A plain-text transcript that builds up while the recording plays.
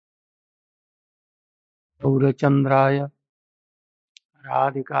गौरचन्द्राय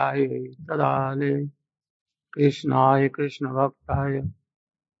राधिकायै तदालये कृष्णाय कृष्णभक्ताय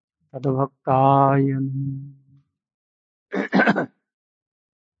तद्भक्ताय नमः।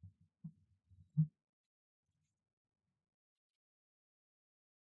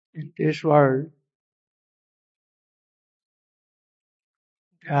 In this world,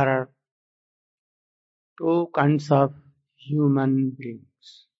 there are two kinds of human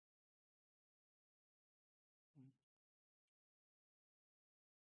beings.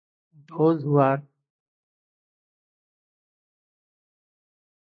 Those who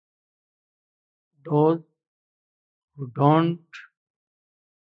don't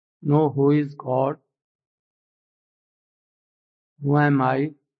know who is God, who am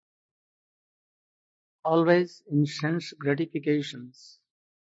I, always in sense gratifications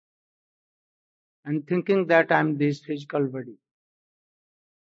and thinking that I am this physical body.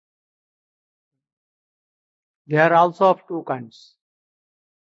 They are also of two kinds.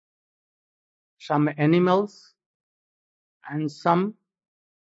 Some animals and some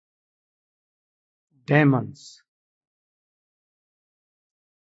demons.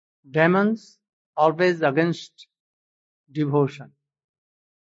 Demons always against devotion,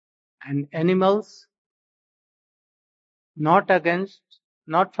 and animals not against,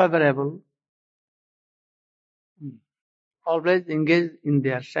 not favorable, always engaged in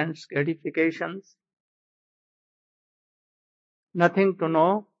their sense gratifications, nothing to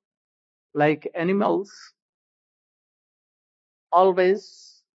know, like animals,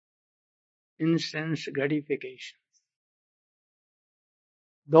 always in sense gratification.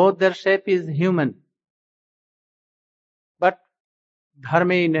 Though their shape is human, but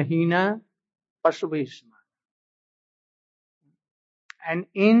dharme nahina pasubhisma. And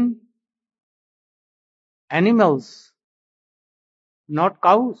in animals, not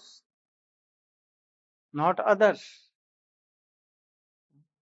cows, not others.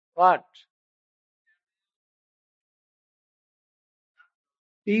 What?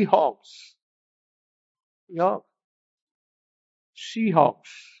 Peahawks, yeah,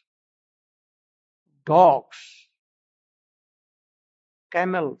 seahawks, dogs,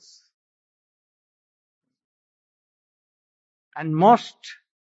 camels, and most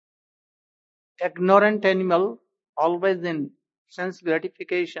ignorant animal, always in sense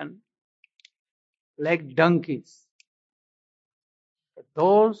gratification, like donkeys.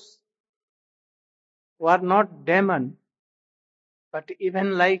 Those who are not demon, but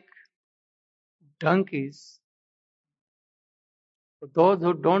even like donkeys, those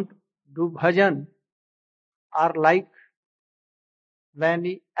who don't do bhajan are like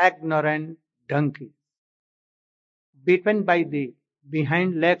very ignorant donkeys, beaten by the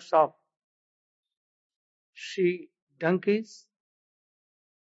behind legs of she donkeys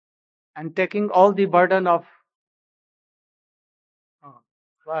and taking all the burden of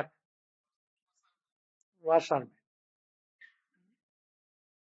what? Washermen.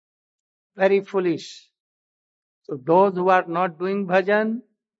 Very foolish. So those who are not doing bhajan,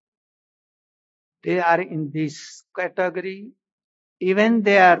 they are in this category, even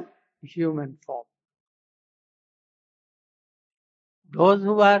they are human form. Those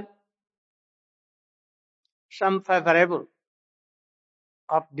who are some favorable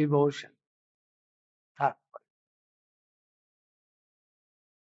of devotion.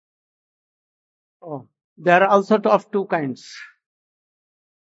 Oh, there are also of two kinds.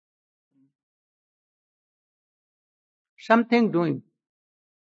 Something doing,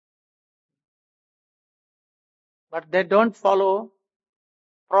 but they don't follow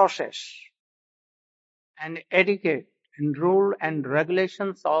process and etiquette and rule and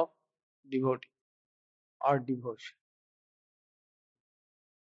regulations of devotee or devotion.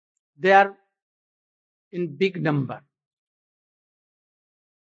 They are in big number.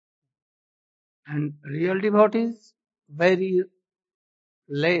 And real devotees, very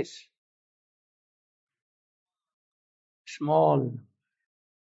less, small.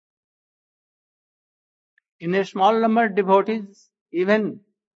 In a small number devotees, even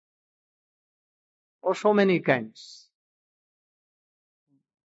of so many kinds.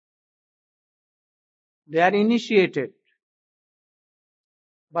 They are initiated,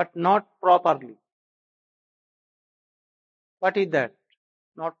 but not properly. What is that?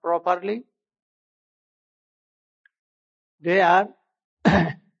 Not properly? They are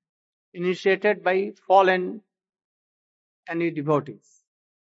initiated by fallen any devotees.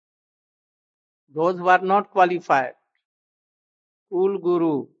 Those who are not qualified, cool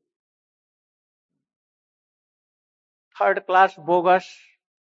guru, third class bogus,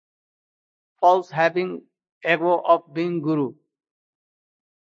 false having ego of being guru.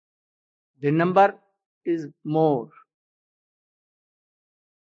 The number is more.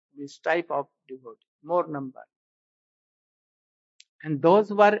 This type of devotee, more number. And those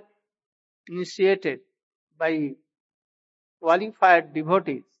who are initiated by qualified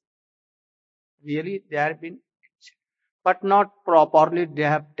devotees, really they have been, but not properly they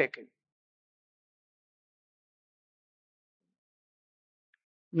have taken.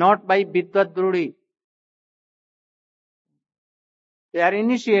 Not by Vidvat Drudi. They are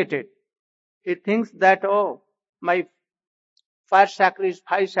initiated. He thinks that, oh, my first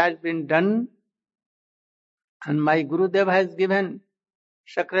sacrifice has been done and my Gurudev has given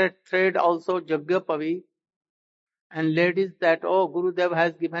sacred thread also Jagyapavi, and ladies that, oh, Gurudev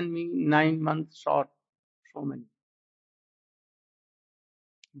has given me 9 months short, so many.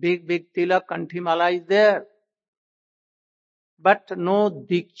 Big tilak, kanthimala is there, but no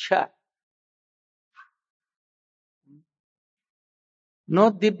diksha,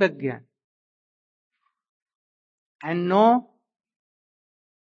 no divya, and no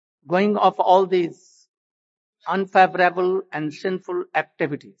going of all these unfavorable and sinful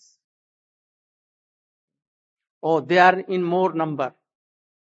activities. Oh, they are in more number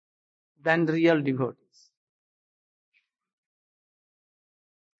than real devotees.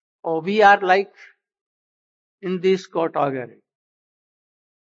 Oh, we are like in this category.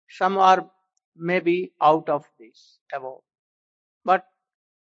 Some are maybe out of this above, but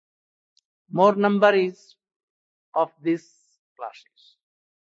more number is of these classes.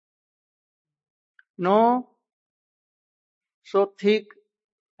 No so thick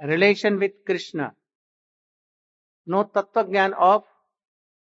relation with Krishna, no tattva gyan of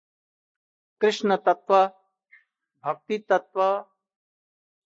Krishna tattva, bhakti tattva,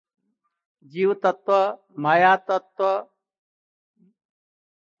 jiva tattva, maya tattva,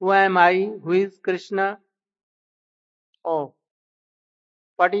 who am I, who is Krishna, oh,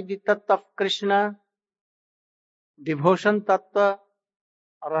 what is the tattva of Krishna, devotion tattva,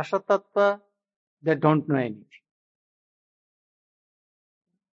 rasa tattva, they don't know anything.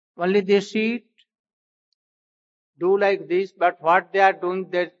 Only they see it, do like this, but what they are doing,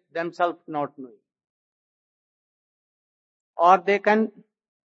 they themselves not knowing. Or they can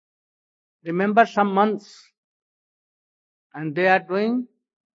remember some months and they are doing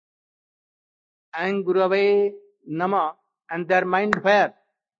Angurave Nama and their mind where?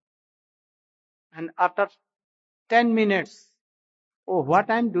 And after 10 minutes, oh, what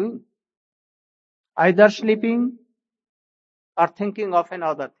I am doing? Either sleeping or thinking of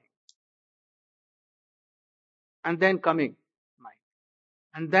another thing. And then coming mind.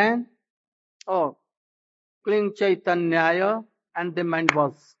 And then, oh, Kling Chaitanyaya, and the mind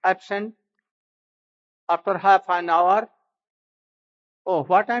was absent. After half an hour, oh,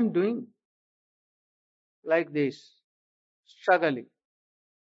 what I am doing? Like this, struggling.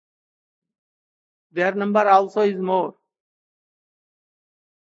 Their number also is more.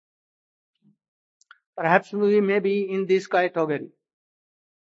 Perhaps we may be in this category.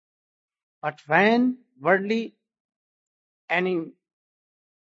 But when worldly any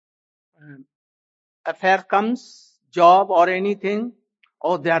affair comes, job or anything,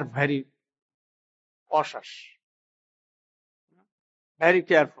 oh, they are very cautious, very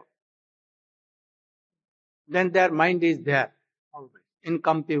careful. Then their mind is there, always, in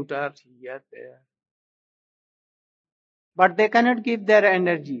computers, here, there. But they cannot give their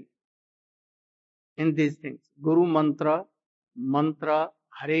energy in these things. Guru mantra,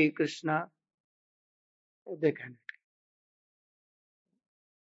 Hare Krishna, they cannot.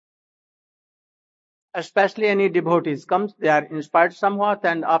 Especially any devotees comes, they are inspired somewhat,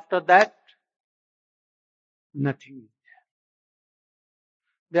 and after that, nothing.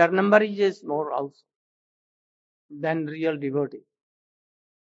 Their number is more also than real devotees.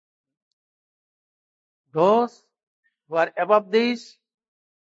 Those who are above this,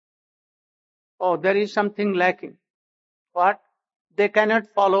 oh, there is something lacking. What? They cannot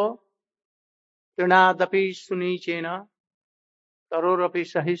follow Trinadapi Sunichena, Tarorapi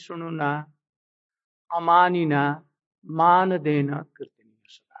Sahisununa, Amanina, Manadena Kirtaniya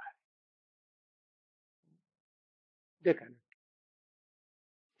Sadhaya. They cannot.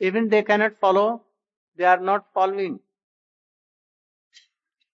 Even they cannot follow, they are not following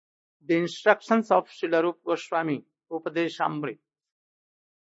the instructions of Srila Rupa Goswami, Updesamrta.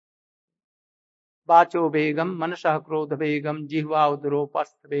 Vacho Begam, Manasah Krodha Begam, Jihva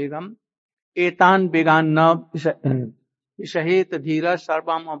Udropasth Begam, Etan Began Na Vishahet Dhira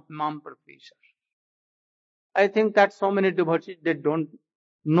Sarvam Apimam Pratisha. I think that so many devotees, they don't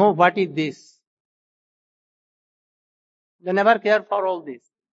know what is this. They never care for all this.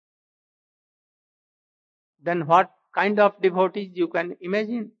 Then what kind of devotees you can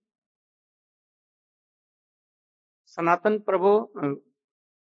imagine? Sanatan Prabhu,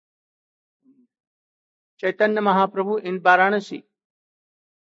 Chaitanya Mahaprabhu in Varanasi,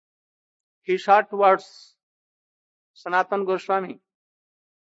 he sought towards Sanatan Goswami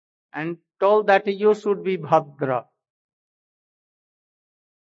and told that you should be Bhadra.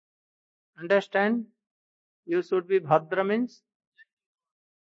 Understand? You should be Bhadra means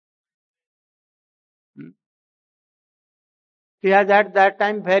he has at that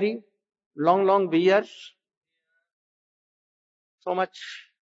time very long beards, so much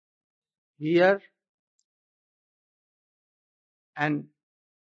beard and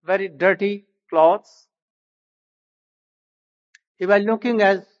very dirty clothes. He was looking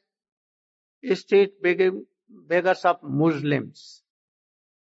as street beggars of Muslims,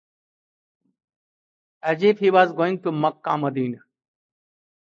 as if he was going to Makkah, Medina.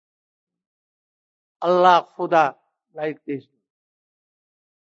 Allah, Khuda, like this.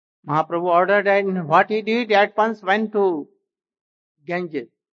 Mahaprabhu ordered, and what he did, at once went to Ganges.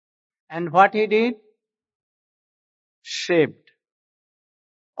 And what he did? Shaved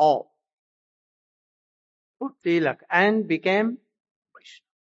all, put tilak, and became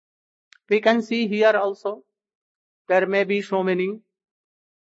Vaishnava. We can see here also, there may be so many,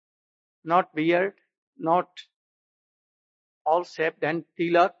 not beard, not all shaved and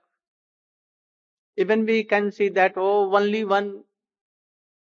tilak. Even we can see that, only one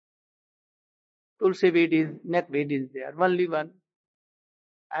tulsi bead is, neck bead is there, only one.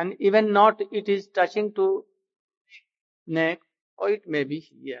 And even not it is touching to neck, or it may be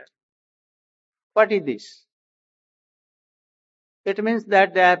here. What is this? It means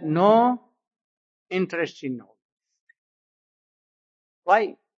that they have no interest in knowledge.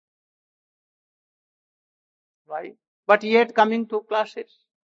 Why? Why? But yet coming to classes,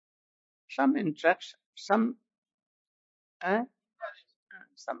 some interaction, eh,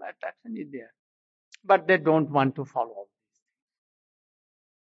 some attraction is there. But they don't want to follow.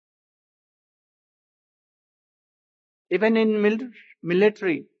 Even in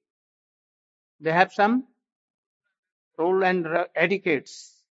military, they have some rule and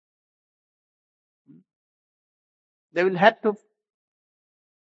etiquettes. They will have to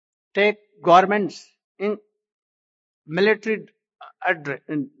take garments in military address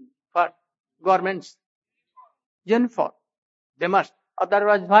for garments uniform. They must.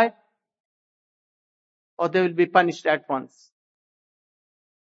 Otherwise, why? Or they will be punished at once.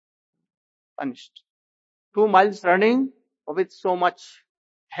 Punished. 2 miles running with so much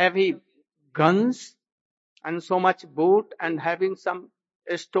heavy guns and so much boot and having some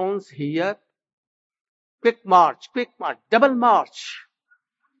stones here. Quick march, double march.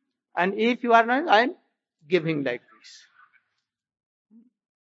 And if you are not, I am giving like this.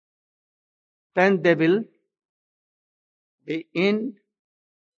 Then they will be in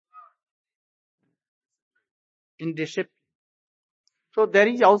discipline. So there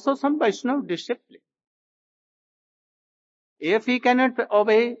is also some Vaishnava discipline. If he cannot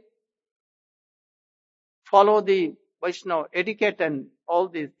follow the Vaishnava etiquette and all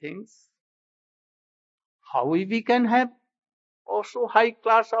these things, how we can have also high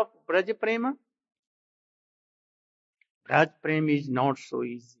class of Braj Prema? Braj Prema is not so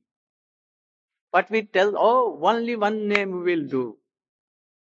easy. But we tell, only one name will do.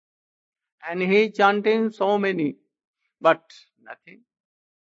 And he chanting so many, but nothing.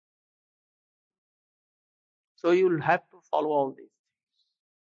 So you'll have to follow all these things.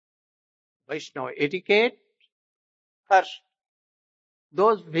 Vaishnava etiquette first.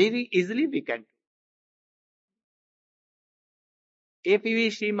 Those very easily we can do. If we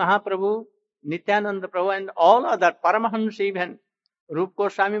see Mahaprabhu, Nityananda Prabhu and all other Paramahansa even, Rupa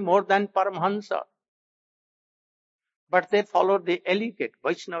Goswami more than Paramahansa. But they follow the etiquette,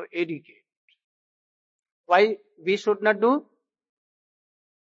 Vaishnava etiquette. Why we should not do?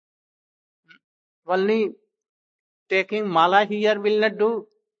 Only taking mala here will not do.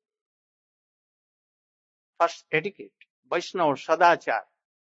 First etiquette, Vaishnava Sadachar.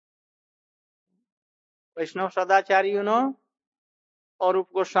 Vaishnava Sadachar, you know, or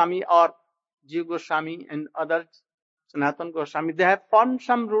Rupa Goswami or Jiva Goswami and others, Sanatana Goswami, they have formed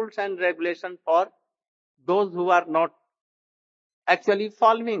some rules and regulations for those who are not actually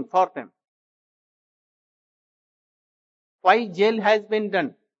following for them. Why jail has been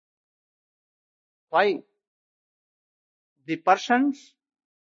done? Why? The persons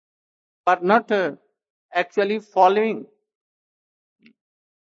are not actually following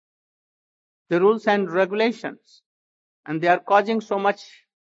the rules and regulations, and they are causing so much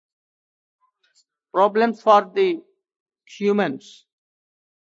problems for the humans.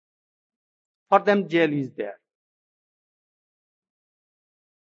 For them, jail is there.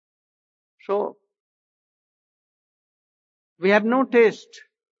 So, We have no taste.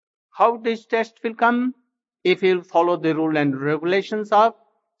 How this taste will come? If you follow the rule and regulations of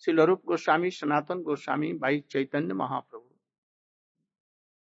Srila Rupa Goswami, Sanatana Goswami, by Chaitanya Mahaprabhu.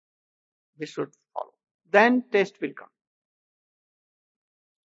 We should follow. Then taste will come.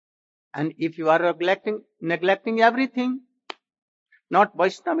 And if you are neglecting everything, not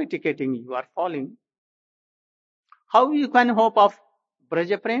Vaishnaviticating, you are falling. How you can hope of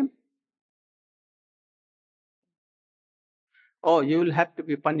Braja Prem? Oh, you will have to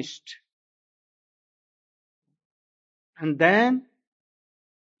be punished. And then,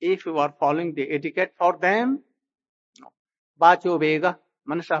 if you are following the etiquette for them, Vacho Vega,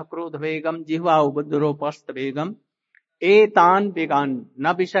 Manasah Krodha Vegam, Jihva Ubadropasta Vegam, Etan Vegan,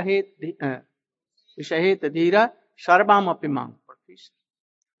 Na Vishahet Dhira, Sarvam Apimang.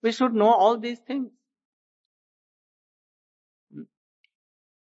 We should know all these things.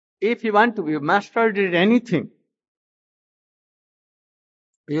 If you want to be mastered in anything,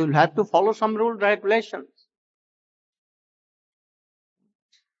 you will have to follow some rule regulations.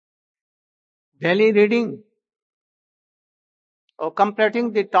 Daily reading or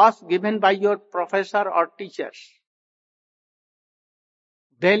completing the task given by your professor or teachers.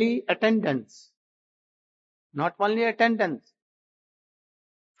 Daily attendance. Not only attendance,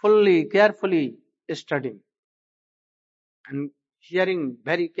 fully, carefully studying and hearing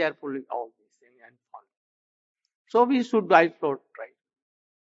very carefully all these things and following. So we should also try.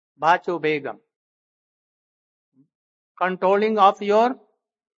 Bacho Begam. Controlling of your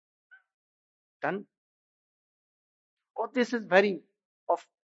tongue. Oh, this is very of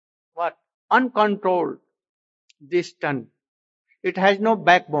what? Uncontrolled, this tongue. It has no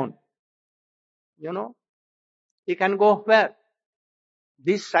backbone. You know, it can go where?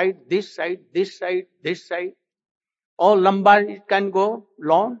 This side, this side, this side, this side. Or lumbar, it can go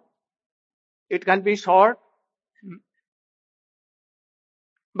long. It can be short.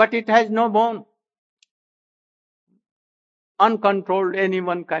 But it has no bone. Uncontrolled,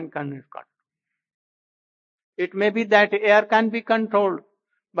 anyone can control. It may be that air can be controlled,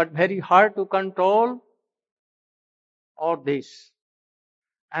 but very hard to control all this.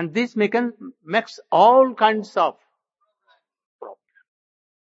 And this makes all kinds of problems.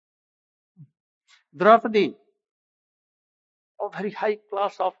 Draupadi, a very high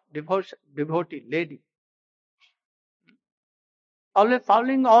class of devotee lady, always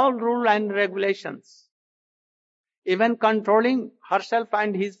following all rules and regulations, even controlling herself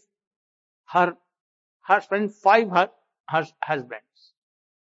and her husband, five husbands.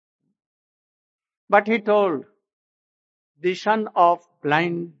 But he told, the son of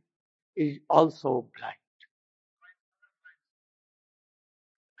blind is also blind.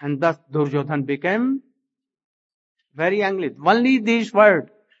 And thus Duryodhan became very angry. Only this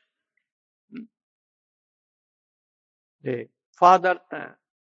word, the father,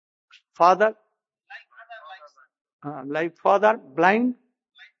 like father, blind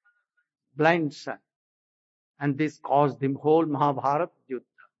son. And this caused the whole Mahabharata Yuddha.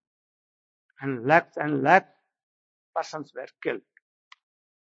 And lakhs persons were killed.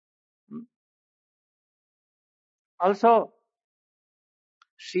 Also,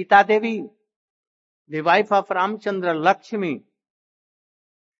 Sita Devi, the wife of Ramchandra, Lakshmi,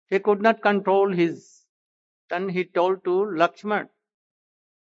 he could not control his tongue. He told to Lakshman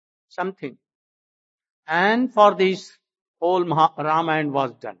something. And for this, whole Ramayana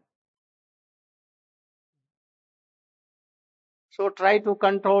was done. So try to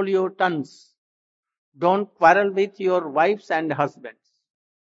control your tongues. Don't quarrel with your wives and husbands,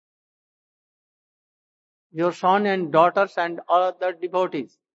 your son and daughters and other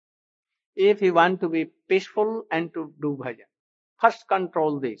devotees. If you want to be peaceful and to do bhajan, first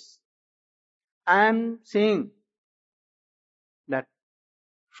control this. I am seeing that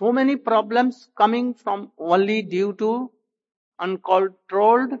so many problems coming from only due to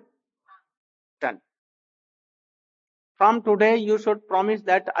uncontrolled tongue. From today you should promise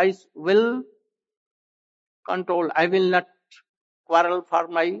that I will control. I will not quarrel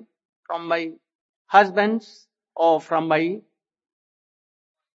from my husbands or from my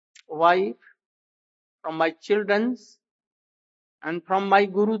wife, from my children's, and from my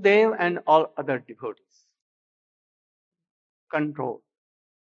Guru Dev and all other devotees. Control.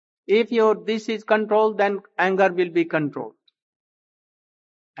 If this is controlled, then anger will be controlled.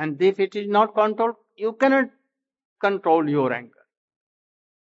 And if it is not controlled, you cannot control your anger.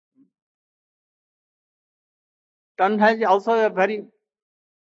 Tongue has also a very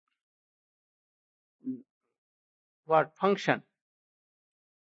function?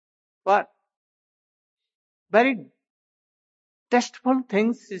 What? Very tasteful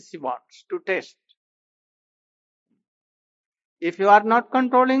things she wants to taste. If you are not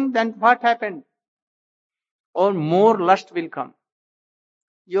controlling, then what happened? Or more lust will come.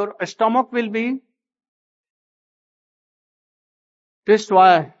 Your stomach will be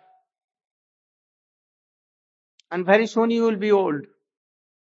destroyed. And very soon you will be old.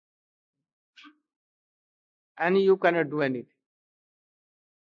 And you cannot do anything.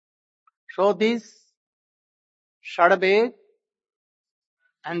 So these Shadabeg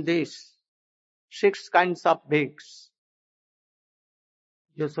and these 6 kinds of begs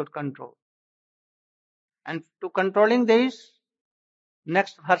you should control. And to controlling this,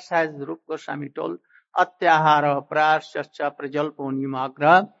 next verse has Rupa Goswami told, Atyahara prayascha prajalpo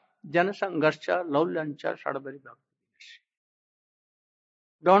nimagra janasangascha laulancha shadabari bhakti.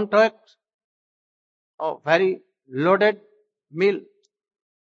 Don't take a very loaded meal.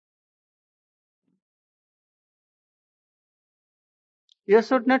 You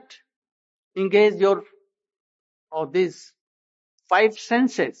should not engage your these 5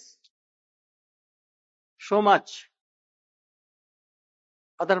 senses so much.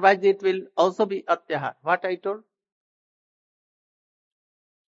 Otherwise it will also be atyahar. What I told?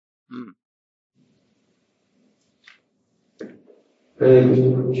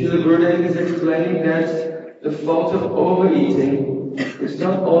 Srila Gurudev is explaining that the fault of overeating is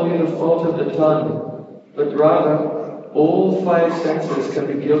not only the fault of the tongue, but rather all 5 senses can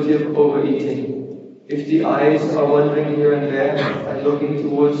be guilty of overeating. If the eyes are wandering here and there and looking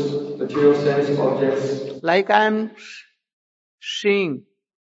towards material sense objects, like I am seeing,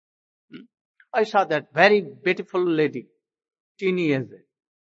 I saw that very beautiful lady, teeny years.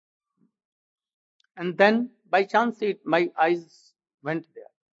 And then by chance my eyes went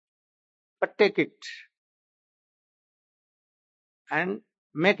there. But take it and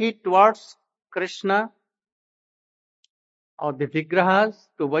make it towards Krishna or the Vigrahas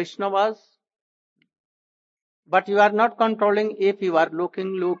to Vaishnavas. But you are not controlling. If you are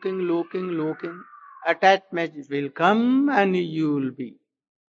looking, attachment will come and you will be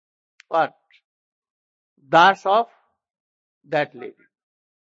what? Das of that lady.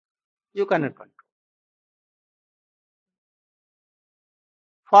 You cannot control.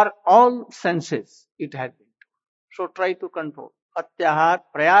 For all senses it has been told. So try to control. Atyahar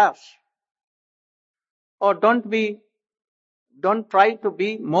prayas. Or don't try to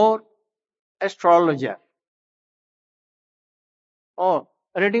be more astrologer. Or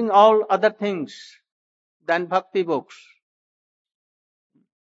reading all other things than bhakti books.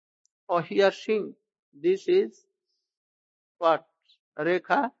 Or here seeing, this is what?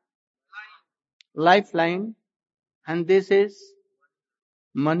 Rekha, lifeline, and this is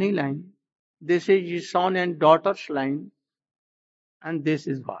money line. This is his son and daughter's line, and this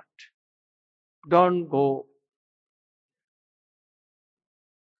is what? Don't go.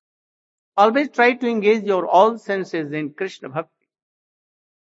 Always try to engage your all senses in Krishna Bhakti.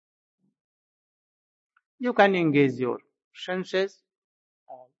 You can engage your senses,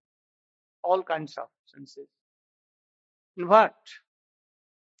 all kinds of senses. In what?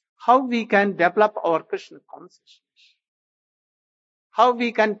 How we can develop our Krishna consciousness. How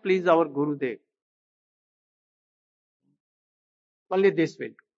we can please our Gurudev. Only this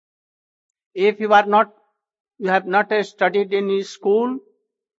will. If you have not studied in school,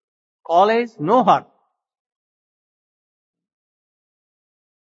 college, no harm.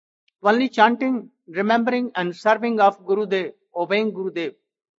 Only chanting, remembering and serving of Gurudev, obeying Gurudev,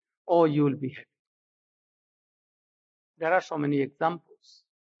 oh, you will be happy. There are so many examples.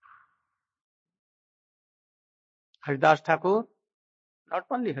 Haridas Thakur, not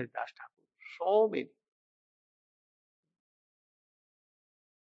only Haridas Thakur, so many.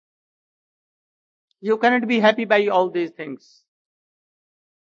 You cannot be happy by all these things.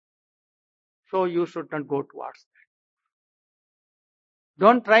 So you should not go towards that.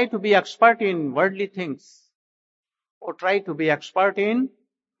 Don't try to be expert in worldly things. Or try to be expert in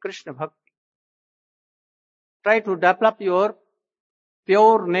Krishna Bhakti. Try to develop your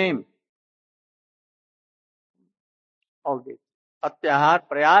pure name. All this. Atyahar,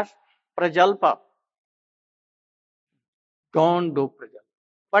 prayas, prajalpa. Don't do prajalpa.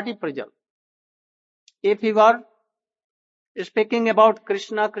 What is prajalpa? If you are speaking about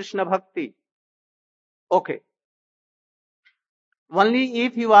Krishna Bhakti, okay. Only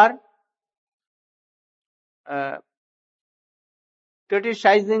if you are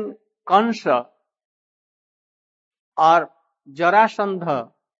criticizing Kansa or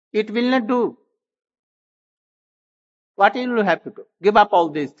Jarasandha, it will not do. What you will have to do? Give up all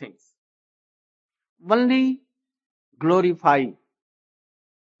these things. Only glorify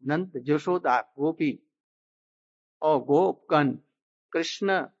Nanda, Yashoda, Gopi, or Gopkan,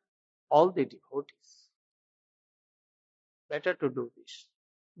 Krishna, all the devotees. Better to do this.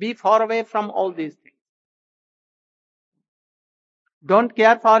 Be far away from all these things. Don't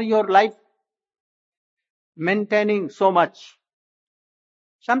care for your life maintaining so much.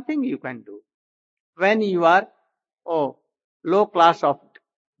 Something you can do when you are low class of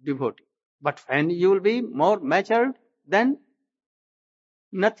devotee. But when you will be more matured, then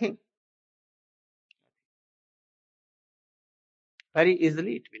nothing. Very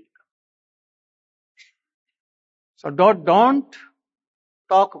easily it will come. So don't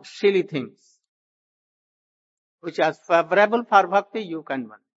talk silly things. Which are favorable for bhakti, you can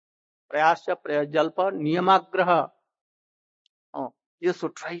run. Prayasya, prayajalpa, niyamagraha. Oh, you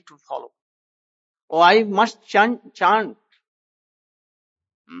should try to follow. Oh, I must chant.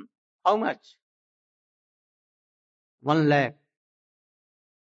 How much? 1 lakh.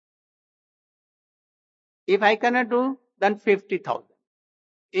 If I cannot do, then 50,000.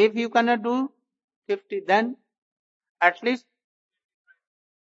 If you cannot do 50, then at least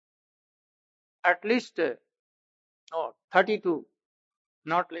 32,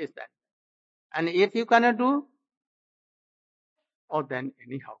 not less than. And if you cannot do, then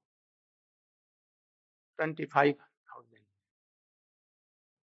anyhow, 25,000.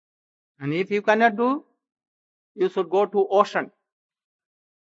 And if you cannot do, you should go to ocean.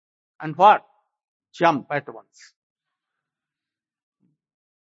 And what? Jump at once.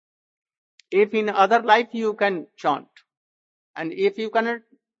 If in other life you can chant, and if you cannot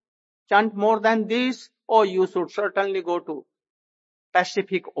chant more than this, you should certainly go to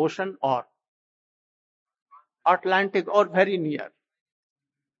Pacific Ocean or Atlantic or very near.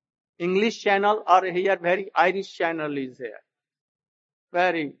 English Channel or here very Irish Channel is here.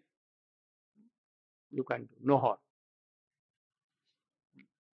 Very, you can do, no harm.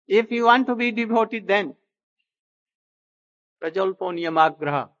 If you want to be devoted, then Prajalpo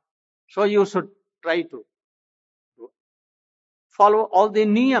Niyamagraha. So you should try to follow all the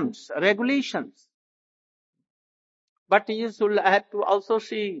niyams, regulations. But you should have to also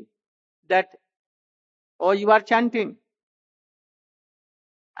see that, you are chanting.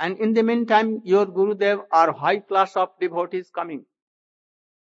 And in the meantime, your Gurudev or high class of devotees coming.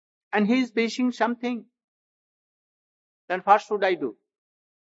 And he is wishing something. Then what should I do?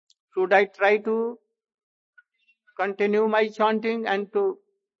 Should I try to continue my chanting and to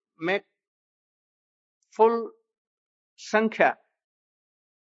make full sankhya,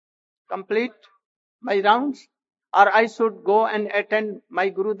 complete my rounds? Or I should go and attend my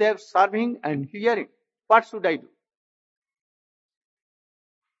Gurudev serving and hearing? What should I do?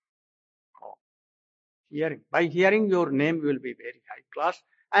 Hearing. By hearing, your name will be very high class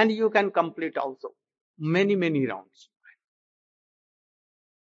and you can complete also many rounds.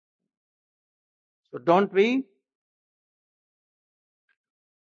 So don't be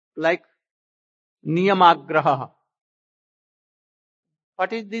like niyamagraha.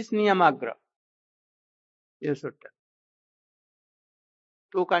 What is this niyamagraha? You should tell.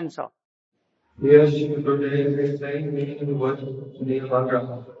 2 kinds of. Yes, Gurudev is explaining the meaning of the word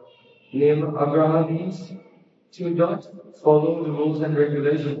Niyamagraha. Niyamagraha means to not follow the rules and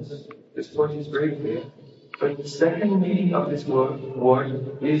regulations. This point is very clear. But the second meaning of this word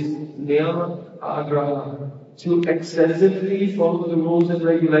is Niyamagraha, to excessively follow the rules and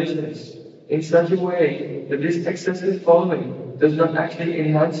regulations in such a way that this excessive following does not actually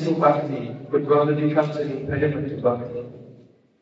enhance your bhakti, but rather becomes an impediment to bhakti.